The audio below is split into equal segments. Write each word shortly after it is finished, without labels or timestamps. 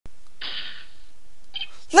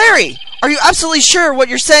Larry! Are you absolutely sure what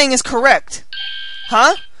you're saying is correct?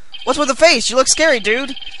 Huh? What's with the face? You look scary,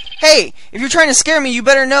 dude. Hey, if you're trying to scare me, you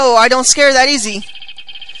better know I don't scare that easy.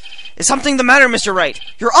 Is something the matter, Mr. Wright?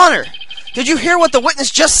 Your Honor! Did you hear what the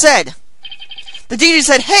witness just said? The DJ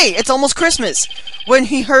said, "Hey, it's almost Christmas," when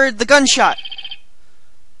he heard the gunshot.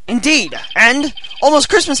 Indeed, and almost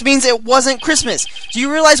Christmas means it wasn't Christmas. Do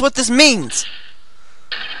you realize what this means?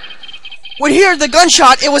 When he heard the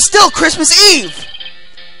gunshot, it was still Christmas Eve!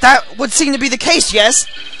 That would seem to be the case, yes?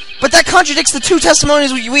 But that contradicts the two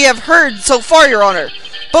testimonies we have heard so far, Your Honor.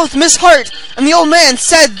 Both Miss Hart and the old man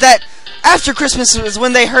said that after Christmas was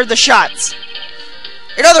when they heard the shots.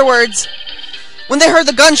 In other words, when they heard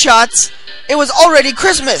the gunshots, it was already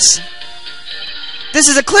Christmas. This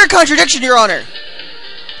is a clear contradiction, Your Honor.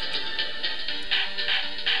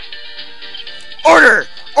 Order!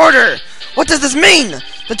 Order! What does this mean?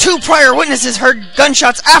 The two prior witnesses heard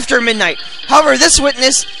gunshots after midnight. However, this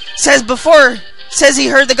witness says he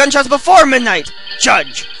heard the gunshots before midnight.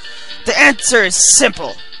 Judge, the answer is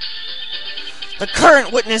simple. The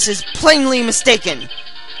current witness is plainly mistaken.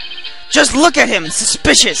 Just look at him,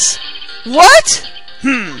 suspicious. What?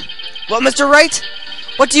 Well, Mr. Wright,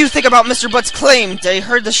 what do you think about Mr. Butt's claim that he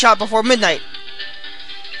heard the shot before midnight?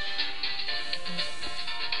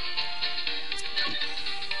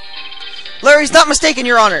 Larry's not mistaken,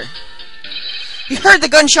 Your Honor. He heard the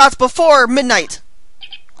gunshots before midnight.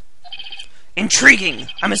 Intriguing.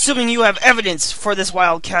 I'm assuming you have evidence for this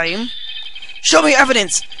wild claim. Show me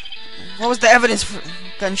evidence. What was the evidence for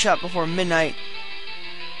gunshot before midnight?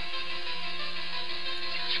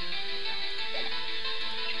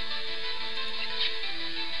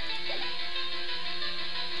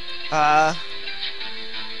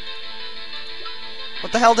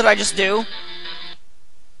 What the hell did I just do?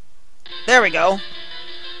 There we go.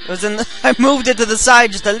 It was in the I moved it to the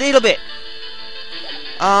side just a little bit.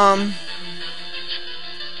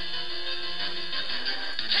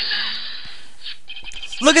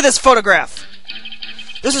 Look at this photograph.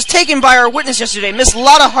 This was taken by our witness yesterday, Miss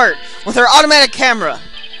Lotta Hart, with her automatic camera.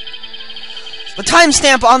 The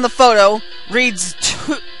timestamp on the photo reads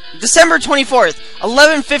December 24th,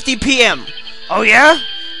 11:50 p.m. Oh yeah?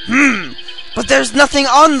 But there's nothing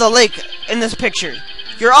on the lake in this picture.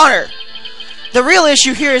 Your Honor, the real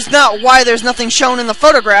issue here is not why there's nothing shown in the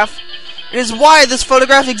photograph. It is why this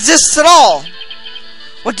photograph exists at all.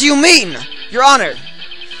 What do you mean? Your Honor,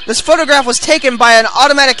 this photograph was taken by an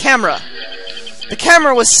automatic camera. The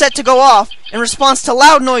camera was set to go off in response to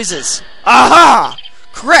loud noises. Aha!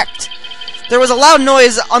 Correct. There was a loud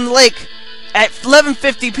noise on the lake at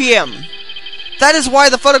 11:50 p.m. That is why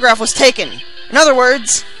the photograph was taken. In other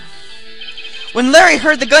words, when Larry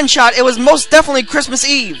heard the gunshot, it was most definitely Christmas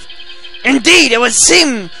Eve. Indeed, it would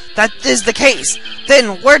seem that is the case.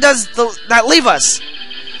 Then, where does that leave us?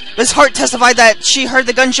 Miss Hart testified that she heard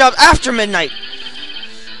the gunshot after midnight.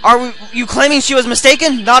 Are you claiming she was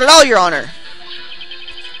mistaken? Not at all, Your Honor.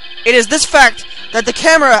 It is this fact that the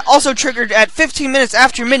camera also triggered at 15 minutes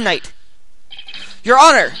after midnight. Your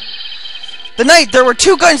Honor, the night there were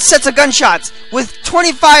two sets of gunshots, with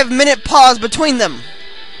 25-minute pause between them.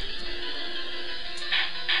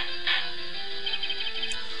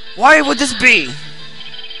 Why would this be?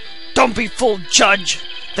 Don't be fooled, Judge.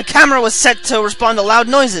 The camera was set to respond to loud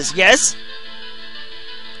noises, yes?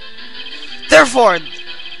 Therefore,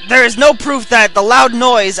 there is no proof that the loud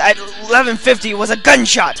noise at 11:50 was a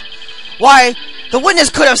gunshot. Why, the witness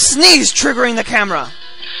could have sneezed, triggering the camera.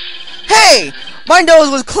 Hey! My nose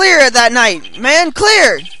was clear that night, man,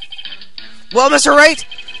 clear! Well, Mr. Wright,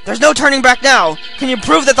 there's no turning back now. Can you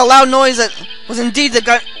prove that the loud noise was indeed the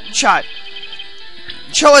gunshot?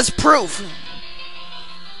 Show us proof.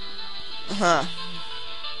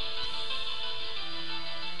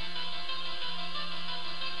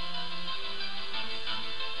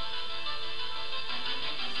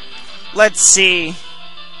 Let's see.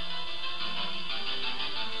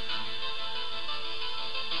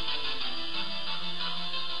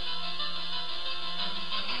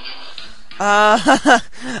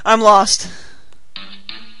 I'm lost.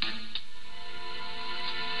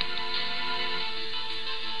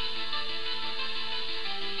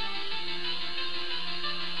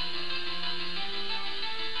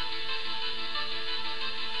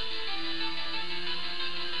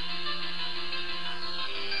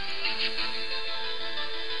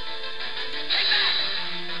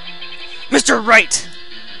 Mr. Wright!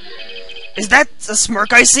 Is that a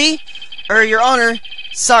smirk I see? Your Honor,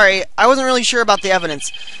 sorry, I wasn't really sure about the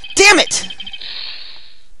evidence. Damn it!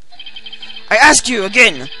 I ask you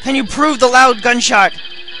again, can you prove the loud gunshot?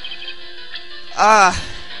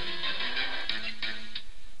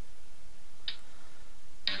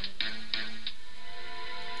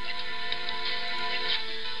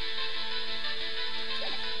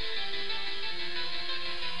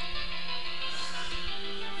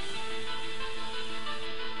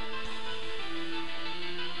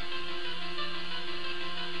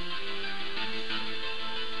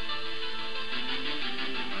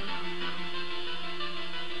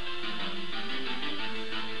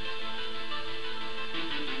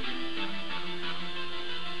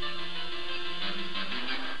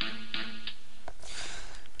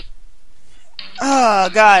 Oh,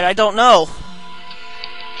 God, I don't know.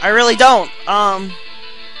 I really don't.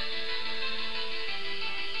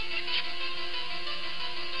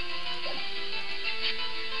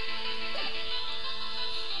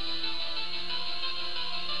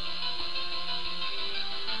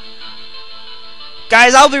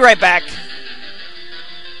 Guys, I'll be right back.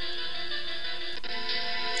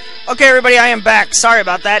 Okay, everybody, I am back. Sorry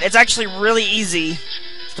about that. It's actually really easy.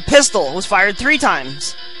 The pistol was fired 3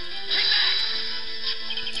 times.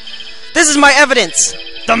 This is my evidence.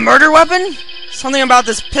 The murder weapon? Something about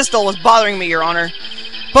this pistol was bothering me, Your Honor.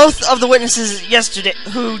 Both of the witnesses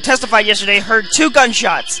who testified yesterday heard 2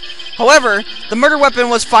 gunshots. However, the murder weapon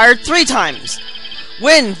was fired 3 times.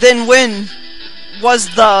 When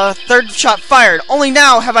was the 3rd shot fired? Only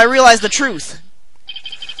now have I realized the truth.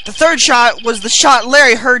 The 3rd shot was the shot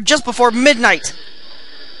Larry heard just before midnight.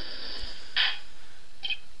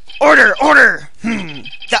 Order! Order!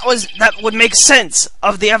 That would make sense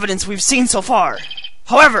of the evidence we've seen so far.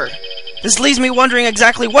 However, this leaves me wondering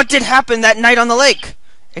exactly what did happen that night on the lake.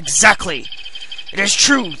 Exactly. It is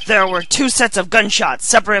true there were 2 sets of gunshots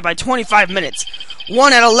separated by 25 minutes.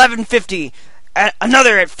 One at 11:50,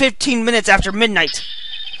 another at 15 minutes after midnight.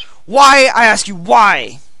 Why? I ask you,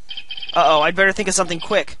 why? Uh-oh, I'd better think of something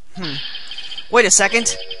quick. Wait a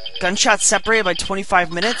second. Gunshots separated by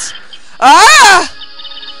 25 minutes? Ah!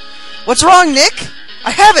 What's wrong, Nick? I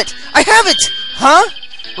have it! I have it! Huh?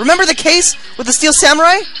 Remember the case with the Steel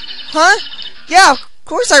Samurai? Huh? Yeah, of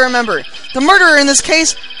course I remember. The murderer in this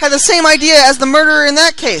case had the same idea as the murderer in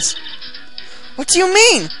that case. What do you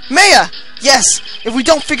mean? Maya! Yes, if we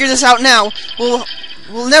don't figure this out now, we'll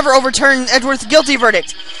never overturn Edgeworth's guilty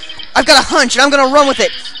verdict. I've got a hunch, and I'm gonna run with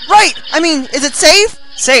it. Right! I mean, is it safe?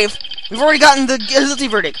 Safe. We've already gotten the guilty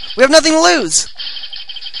verdict. We have nothing to lose.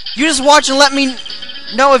 You just watch and let me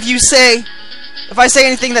know if I say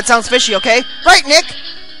anything that sounds fishy, okay? Right, Nick?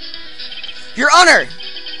 Your Honor!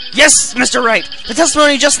 Yes, Mr. Wright. The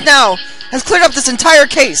testimony just now has cleared up this entire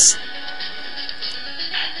case.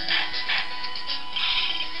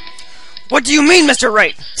 What do you mean, Mr.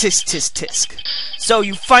 Wright? Tisk, tisk, tisk. So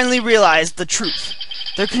you finally realized the truth.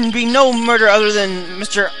 There can be no murder other than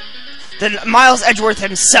Miles Edgeworth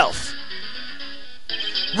himself.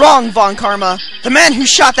 Wrong, Von Karma. The man who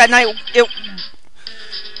shot that night,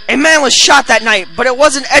 a man was shot that night, but it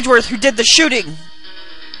wasn't Edgeworth who did the shooting.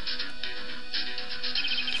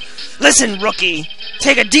 Listen, rookie.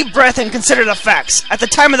 Take a deep breath and consider the facts. At the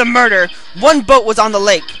time of the murder, 1 boat was on the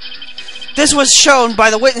lake. This was shown by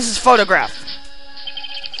the witness's photograph.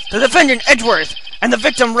 The defendant, Edgeworth, and the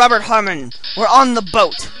victim, Robert Harmon, were on the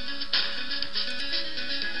boat.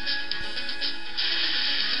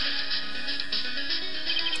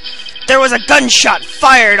 There was a gunshot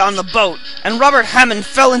fired on the boat, and Robert Hammond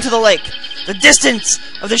fell into the lake. The distance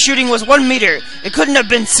of the shooting was 1 meter. It couldn't have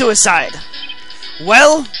been suicide.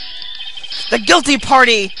 Well, the guilty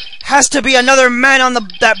party has to be another man on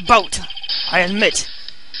that boat. I admit,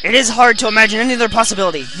 it is hard to imagine any other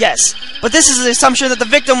possibility, yes. But this is the assumption that the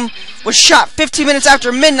victim was shot 15 minutes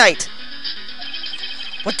after midnight.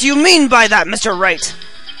 What do you mean by that, Mr. Wright?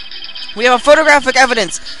 We have a photographic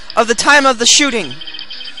evidence of the time of the shooting.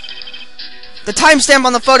 The timestamp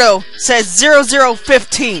on the photo says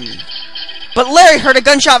 00:15. But Larry heard a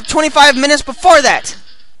gunshot 25 minutes before that.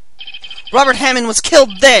 Robert Hammond was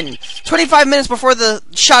killed then, 25 minutes before the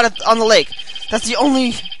shot on the lake. That's the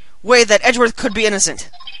only way that Edgeworth could be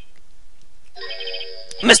innocent.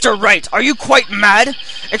 Mr. Wright, are you quite mad?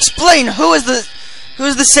 Explain, who is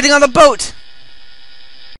the sitting on the boat?